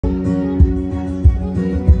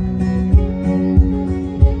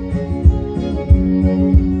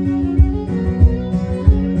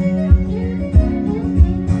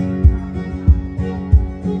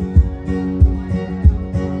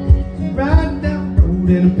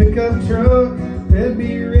in a pickup truck. Better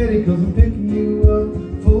be ready, cause I'm picking you up.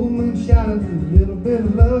 Full moonshine and a little bit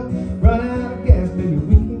of luck. Run out of gas, baby,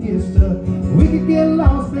 we can get stuck. We could get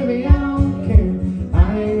lost, baby, I don't care.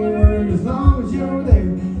 I ain't worried as long as you're there.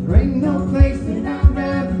 There ain't no place that I'd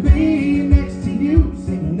rather be next to you,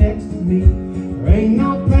 sitting next to me. There ain't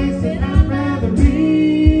no place that I'd rather be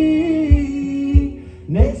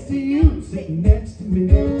next to you, sitting next to me.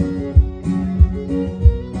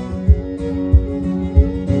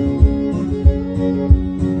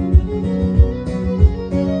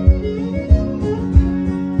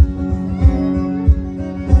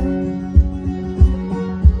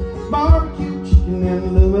 Barbecue chicken and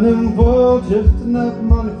aluminum foil, just enough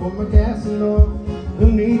money for my gas and oil.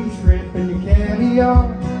 Who needs shrimp and your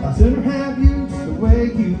caviar? I'd sooner have you just the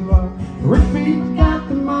way you are. Rich people got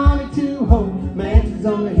the money to hold mansions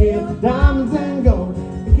on the hill, diamonds and gold.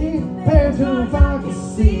 They can't compare to if I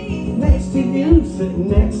could see next to you, sitting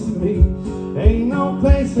next to me. Ain't no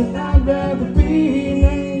place that I'd rather be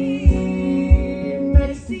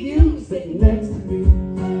next to you, sitting next to me.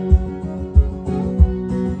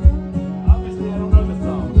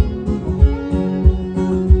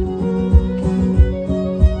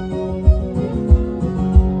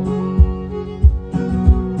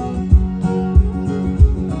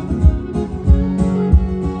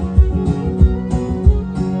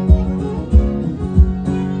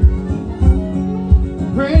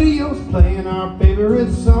 Radio's playing our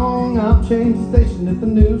favorite song. I'll change the station if the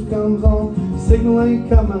news comes on. Signal ain't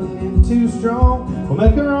coming in too strong. We'll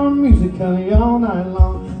make our own music, honey, all night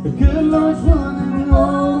long. The good Lord's willing and we're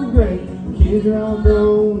all great. Kids are all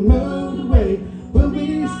grown, moved away. We'll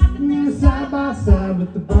be sitting side by side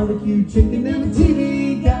with the barbecue chicken and the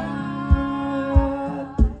TV guide.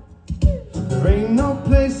 There ain't no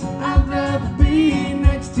place I'd rather be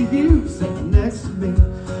next to you, sitting next to me.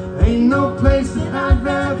 Ain't no place that I'd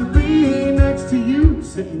rather be next to you,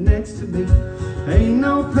 sitting next to me. Ain't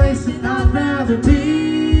no place that I'd rather be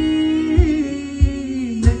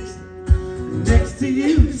next to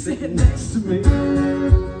you, sitting next to me.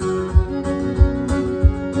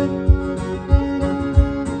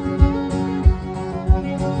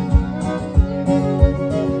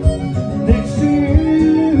 Next to you,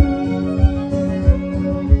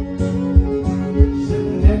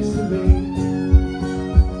 sitting next to me.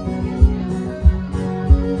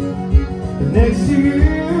 Next to you,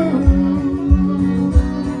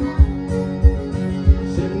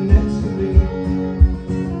 sitting next to me.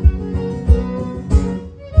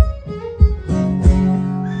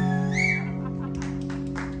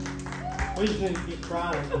 We just need to keep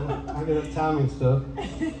trying. I get up timing stuff.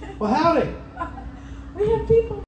 Well, howdy. We have people.